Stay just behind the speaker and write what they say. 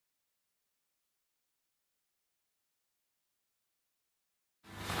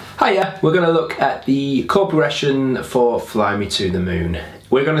Hiya, we're going to look at the chord progression for Fly Me to the Moon.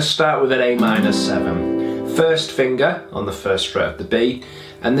 We're going to start with an A minor 7. First finger on the first fret of the B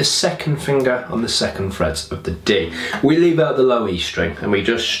and the second finger on the second fret of the D. We leave out the low E string and we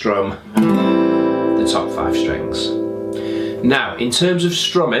just strum the top 5 strings. Now, in terms of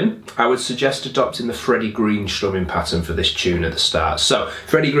strumming, I would suggest adopting the Freddie Green strumming pattern for this tune at the start. So,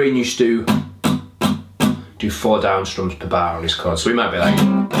 Freddie Green used to do 4 down strums per bar on his chord, so we might be like,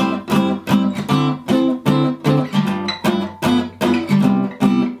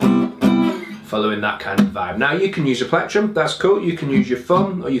 following that kind of vibe. Now you can use a plectrum, that's cool, you can use your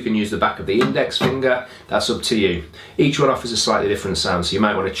thumb, or you can use the back of the index finger, that's up to you. Each one offers a slightly different sound, so you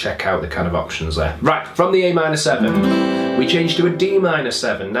might want to check out the kind of options there. Right, from the A minor 7, we change to a D minor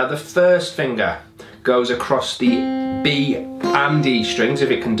 7. Now the first finger goes across the B and E strings,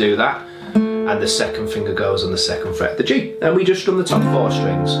 if it can do that, and the second finger goes on the second fret of the G. And we just strum the top 4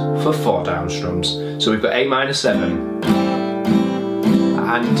 strings for 4 down strums. So we've got A minor 7,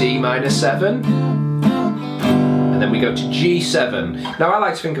 and D minor 7, and then we go to G7. Now I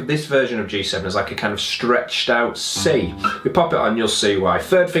like to think of this version of G7 as like a kind of stretched out C. We pop it on, you'll see why.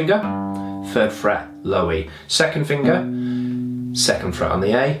 Third finger, 3rd fret, low E. Second finger, 2nd fret on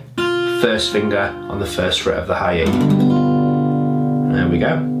the A. First finger on the 1st fret of the high E. There we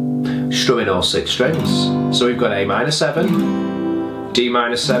go. Strumming all 6 strings. So we've got A minor 7, D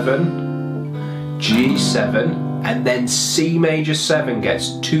minor 7, G7, and then C major 7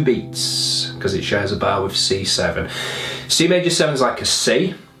 gets 2 beats because it shares a bar with C7. C major 7 is like a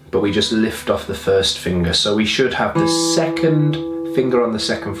C, but we just lift off the first finger. So we should have the 2nd finger on the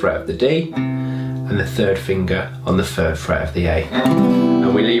 2nd fret of the D and the 3rd finger on the 3rd fret of the A.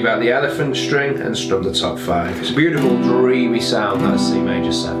 And we leave out the elephant string and strum the top 5. It's a beautiful, dreamy sound, that C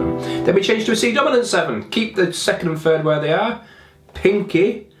major 7. Then we change to a C dominant 7. Keep the 2nd and 3rd where they are.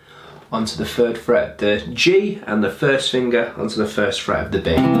 Pinky onto the 3rd fret of the G and the 1st finger onto the 1st fret of the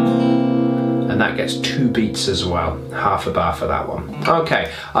B. And that gets 2 beats as well. Half a bar for that one.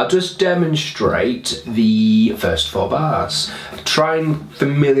 Okay, I'll just demonstrate the first 4 bars. Try and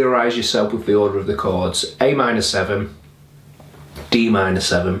familiarise yourself with the order of the chords. A minor 7, D minor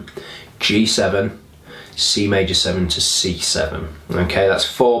 7, G7, C major 7 to C7. Okay, that's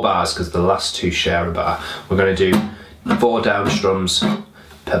 4 bars because the last 2 share a bar. We're going to do 4 down strums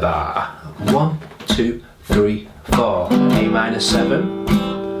per bar. 1, 2, 3, 4. A minor 7,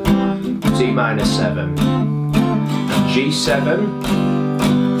 D minor 7,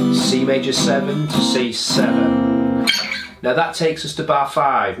 G7, C major 7 to C7. Now that takes us to bar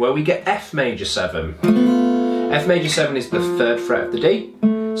 5 where we get F major 7. F major 7 is the 3rd fret of the D,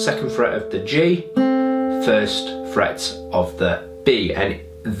 2nd fret of the G, 1st fret of the B, and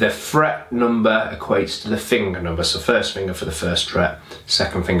the fret number equates to the finger number, so 1st finger for the 1st fret,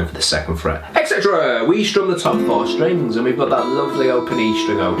 2nd finger for the 2nd fret, etc. We strum the top 4 strings and we've got that lovely open E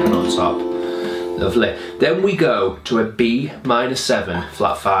string open on top. Lovely. Then we go to a B minor 7,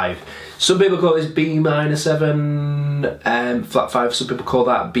 flat 5. Some people call this B minor 7 flat 5, some people call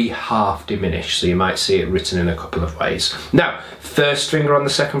that B half diminished, so you might see it written in a couple of ways. Now, 1st finger on the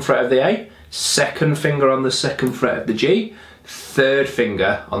 2nd fret of the A, 2nd finger on the 2nd fret of the G, 3rd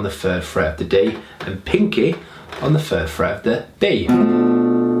finger on the 3rd fret of the D, and pinky on the 3rd fret of the B.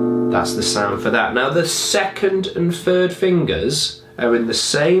 That's the sound for that. Now the 2nd and 3rd fingers are in the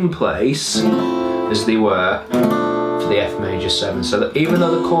same place as they were for the F major 7, so that even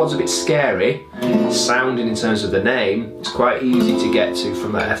though the chord's a bit scary sounding in terms of the name, it's quite easy to get to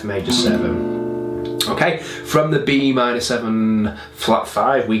from that F major 7. Okay, from the B minor 7 flat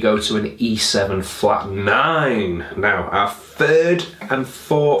 5 we go to an E7 flat 9. Now our 3rd and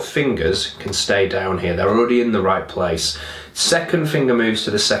 4th fingers can stay down here, they're already in the right place. 2nd finger moves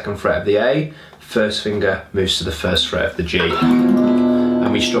to the 2nd fret of the A, 1st finger moves to the 1st fret of the G,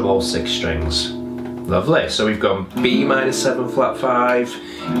 and we strum all 6 strings. Lovely, so we've gone B minor 7 flat 5,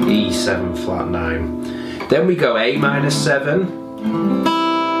 E7 flat 9. Then we go A minor 7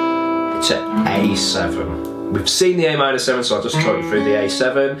 to A7. We've seen the A minor 7, so I'll just talk you through the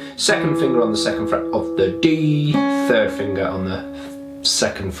A7. 2nd finger on the 2nd fret of the D, 3rd finger on the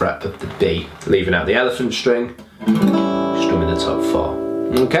 2nd fret of the B, leaving out the elephant string, strumming the top 4.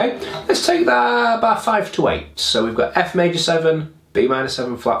 Okay, let's take that bar 5 to 8. So we've got F major 7, B minor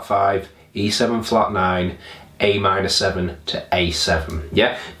 7 flat 5, E7 flat 9, A minor 7 to A7.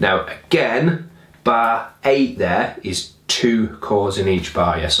 Yeah, now again, bar 8 there is 2 chords in each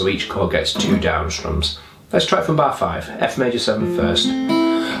bar, yeah, so each chord gets 2 down strums. Let's try it from bar 5, F major 7 first.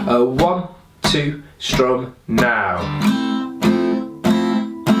 1, 2, strum now.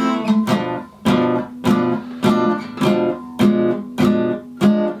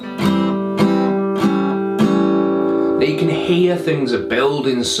 clear things are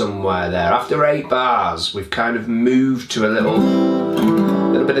building somewhere there. After 8 bars, we've kind of moved to a little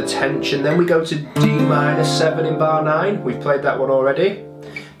bit of tension. Then we go to D minor 7 in bar 9. We've played that one already.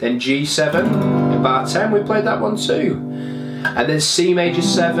 Then G7 in bar 10. We played that one too. And then C major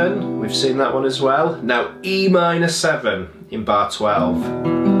 7. We've seen that one as well. Now E minor 7 in bar 12.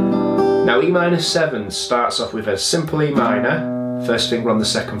 Now E minor 7 starts off with a simple E minor, first finger on the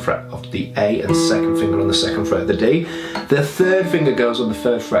 2nd fret of the A and 2nd finger on the 2nd fret of the D. The 3rd finger goes on the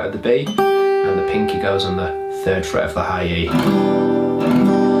 3rd fret of the B, and the pinky goes on the 3rd fret of the high E.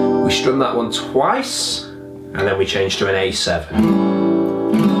 We strum that one twice, and then we change to an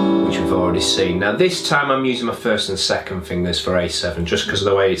A7, which we've already seen. Now this time I'm using my 1st and 2nd fingers for A7, just because of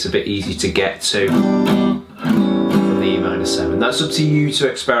the way it's a bit easy to get to from the E minor 7. That's up to you to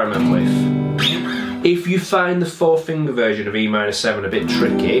experiment with. If you find the 4-finger version of E minor 7 a bit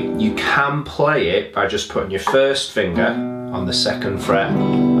tricky, you can play it by just putting your 1st finger on the 2nd fret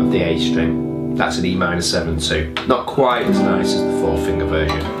of the A string. That's an E minor 7 too. Not quite as nice as the 4-finger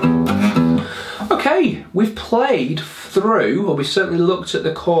version. Okay, we've played through, or we've certainly looked at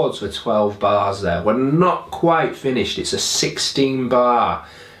the chords for 12 bars there. We're not quite finished. It's a 16-bar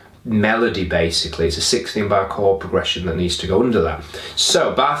melody basically. It's a 16-bar chord progression that needs to go under that.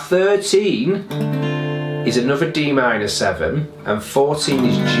 So bar 13 is another D minor 7, and 14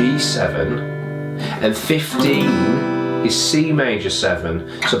 is G7, and 15 is C major 7.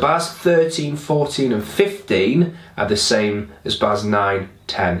 So bars 13, 14 and 15 are the same as bars 9,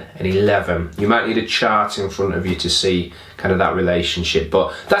 10 and 11. You might need a chart in front of you to see kind of that relationship,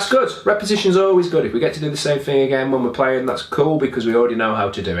 but that's good. Repetition's always good. If we get to do the same thing again when we're playing, that's cool because we already know how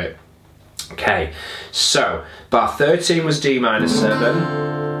to do it. Okay, so bar 13 was D minor 7,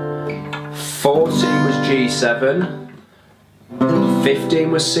 14 was G7,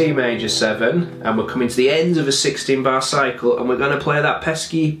 15 was C major 7, and we're coming to the end of a 16-bar cycle, and we're going to play that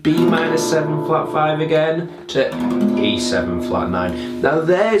pesky B minor 7 flat 5 again to E7 flat 9. Now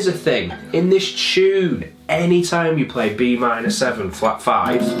there's a thing, in this tune, anytime you play B minor 7 flat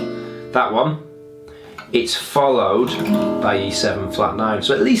 5, that one, it's followed by E7 flat 9.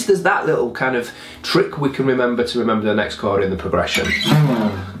 So at least there's that little kind of trick we can remember to remember the next chord in the progression.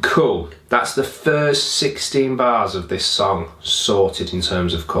 Cool. That's the first 16 bars of this song sorted in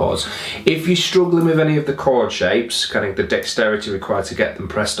terms of chords. If you're struggling with any of the chord shapes, kind of the dexterity required to get them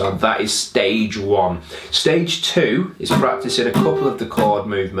pressed on, that is stage 1. Stage 2 is practicing a couple of the chord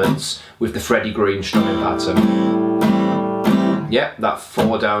movements with the Freddie Green strumming pattern. Yep, that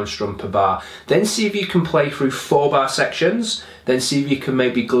 4 down strum per bar. Then see if you can play through 4-bar sections, then see if you can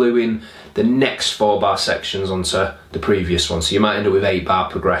maybe glue in the next 4-bar sections onto the previous one. So you might end up with 8-bar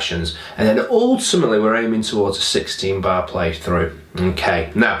progressions. And then ultimately we're aiming towards a 16-bar playthrough.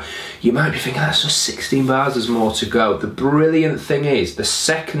 Okay, now you might be thinking that's just 16 bars, there's more to go. The brilliant thing is the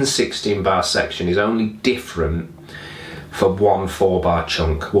second 16-bar section is only different for one 4-bar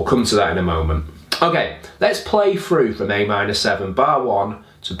chunk. We'll come to that in a moment. Okay, let's play through from A minor 7, bar 1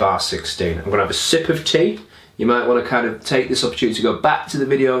 to bar 16. I'm going to have a sip of tea. You might want to kind of take this opportunity to go back to the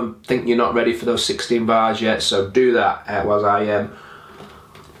video and think you're not ready for those 16 bars yet, so do that as I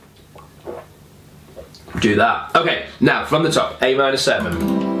do that. Okay, now from the top, A minor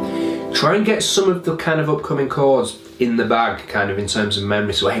 7. Try and get some of the kind of upcoming chords in the bag, kind of in terms of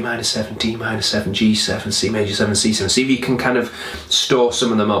memory. So A minor 7, D minor 7, G7, C major 7, C7. See if you can kind of store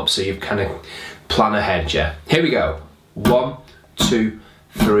some of them up so you've kind of plan ahead, yeah. Here we go. 1, 2,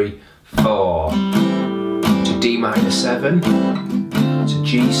 3, 4. To D minor 7, to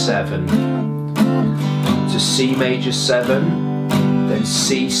G7, to C major 7, then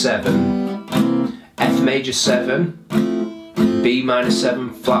C7, F major 7, B minor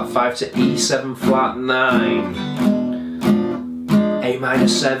 7 flat 5 to E7 flat 9, A minor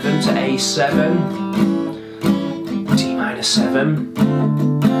 7 to A7, D minor 7,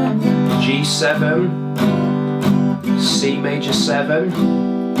 G7, C major 7,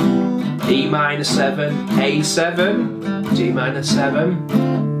 E minor 7, A7, D minor 7,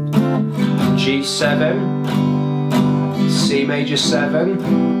 G7, C major 7,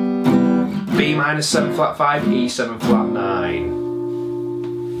 B minor 7 flat 5, E7 flat 9.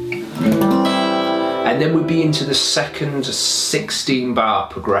 And then we'd be into the second 16-bar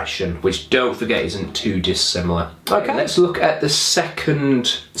progression, which don't forget isn't too dissimilar. Okay, let's look at the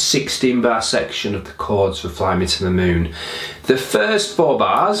second 16-bar section of the chords for Fly Me to the Moon. The first 4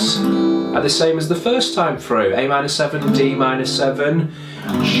 bars are the same as the first time through. A minor 7, D minor 7,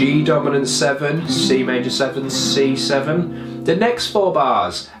 G dominant 7, C major 7, C7. The next 4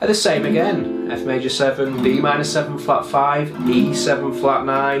 bars are the same again. F major 7, B minor 7 flat 5, E7 flat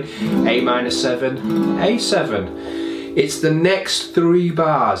 9, A minor 7, A7. It's the next 3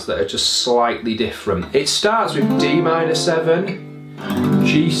 bars that are just slightly different. It starts with D minor 7,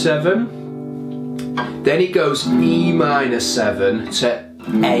 G7, then it goes E minor 7 to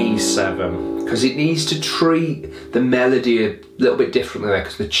A7, because it needs to treat the melody a little bit differently there,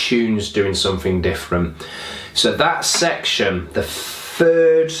 because the tune's doing something different. So that section, the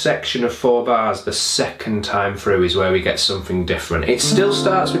 3rd section of 4 bars, the 2nd time through, is where we get something different. It still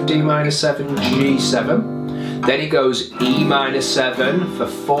starts with D minor 7, G7, then it goes E minor 7 for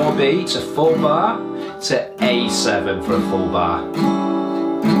 4 beats, a full bar, to A7 for a full bar.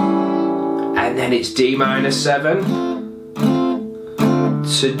 And then it's D minor 7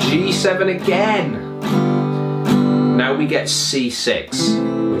 to G7 again. Now we get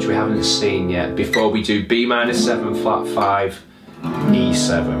C6, which we haven't seen yet, before we do B minor 7 flat 5,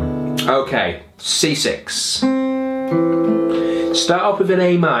 E7. Okay, C6. Start off with an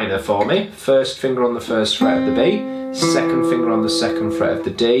A minor for me. 1st finger on the 1st fret of the B, 2nd finger on the 2nd fret of the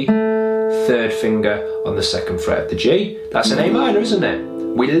D, 3rd finger on the 2nd fret of the G. That's an A minor, isn't it?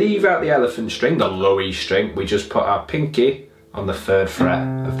 We leave out the elephant string, the low E string. We just put our pinky on the 3rd fret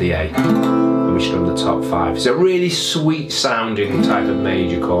of the A, and we strum the top 5. It's a really sweet sounding type of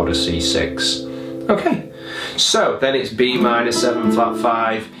major chord, a C6. Okay, so then it's B minor 7 flat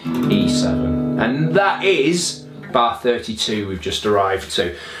 5, E7, and that is bar 32 we've just arrived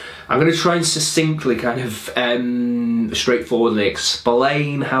to. I'm going to try and succinctly, kind of straightforwardly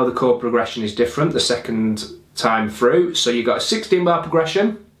explain how the chord progression is different the 2nd time through. So you've got a 16 bar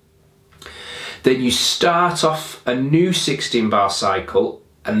progression, then you start off a new 16 bar cycle,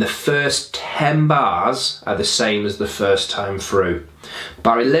 and the first 10 bars are the same as the 1st time through.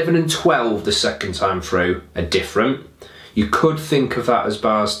 Bar 11 and 12 the 2nd time through are different. You could think of that as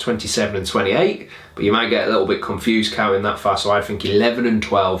bars 27 and 28, but you might get a little bit confused counting that far, so I think 11 and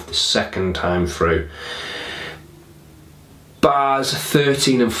 12 the 2nd time through. Bars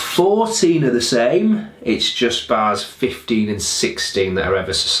 13 and 14 are the same, it's just bars 15 and 16 that are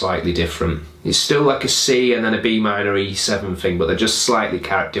ever so slightly different. It's still like a C and then a B minor E7 thing, but they're just slightly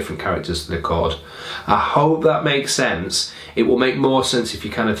different characters to the chord. I hope that makes sense. It will make more sense if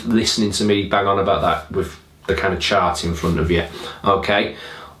you're kind of listening to me bang on about that with the kind of chart in front of you. Okay,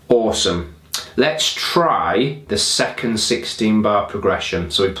 awesome. Let's try the 2nd 16 bar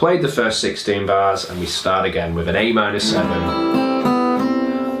progression. So we played the first 16 bars and we start again with an A minor 7.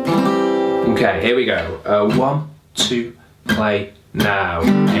 Okay, here we go. 1, 2, play now.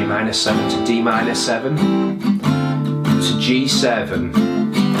 A minor 7 to D minor 7 to G7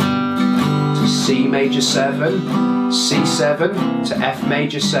 to C major 7, C7 to F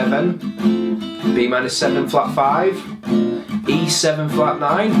major 7, B minor 7 flat 5, E7 flat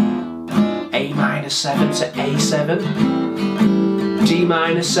 9, A minor 7 to A7, D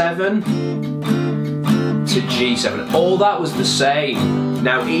minor 7 to G7. All that was the same.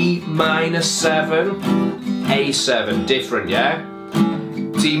 Now E minor 7, A7, different, yeah?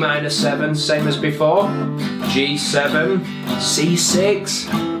 D minor 7, same as before. G7, C6,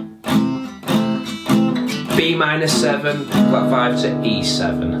 B minor 7, flat 5 to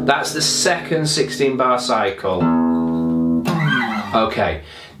E7. That's the 2nd 16 bar cycle. Okay,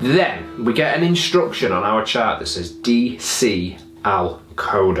 then we get an instruction on our chart that says D, C, Al,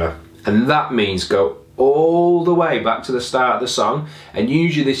 coda. And that means go all the way back to the start of the song, and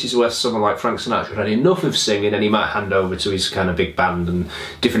usually this is where someone like Frank Sinatra had enough of singing and he might hand over to his kind of big band and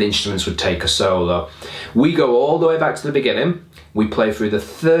different instruments would take a solo. We go all the way back to the beginning, we play through the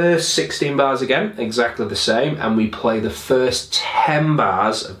first 16 bars again, exactly the same, and we play the first 10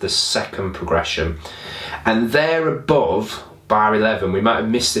 bars of the 2nd progression. And there above bar 11, we might have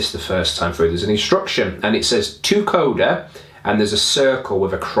missed this the first time through, there's an instruction and it says to coda, and there's a circle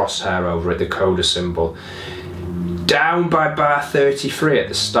with a crosshair over it, the coda symbol. Down by bar 33 at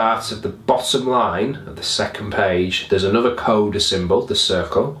the start of the bottom line of the 2nd page, there's another coda symbol, the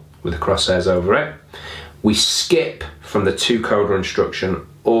circle, with the crosshairs over it. We skip from the to coda instruction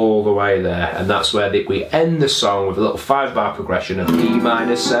all the way there, and that's where we end the song with a little 5 bar progression of E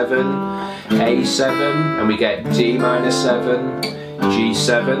minor 7, A7, and we get D minor 7,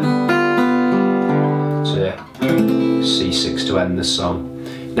 G7 to C6 to end the song.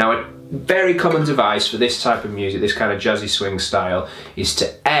 Now a very common device for this type of music, this kind of jazzy swing style, is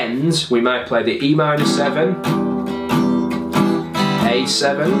to end, we might play the E minor 7,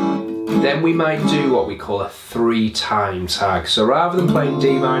 A7, then we might do what we call a 3-time tag. So rather than playing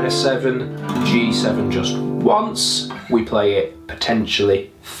D minor 7, G7 just once, we play it potentially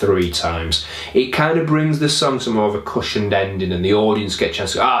 3 times. It kind of brings the song to more of a cushioned ending and the audience get a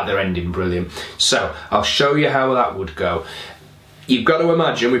chance to go, ah, they're ending brilliant. So I'll show you how that would go. you've got to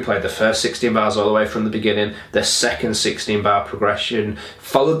imagine we played the first 16 bars all the way from the beginning, the second 16 bar progression,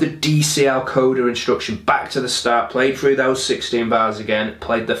 followed the DCL coder instruction back to the start, played through those 16 bars again,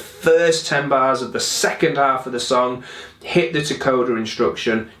 played the first 10 bars of the second half of the song, hit the decoder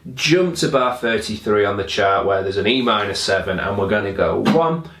instruction, jump to bar 33 on the chart where there's an E minor 7, and we're going to go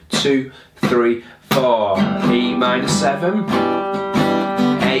 1, 2, 3, 4, E minor 7,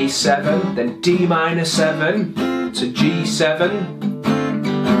 A7, then D minor 7, to G7,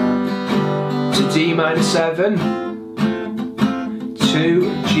 to D minor 7, to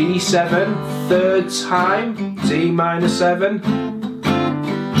G7, third time, D minor 7, to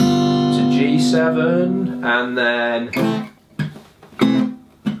G7, and then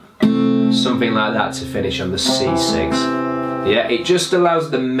something like that to finish on the C6. Yeah, it just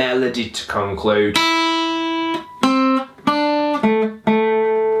allows the melody to conclude.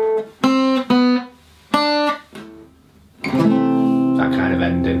 That kind of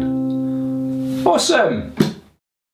ending. Awesome!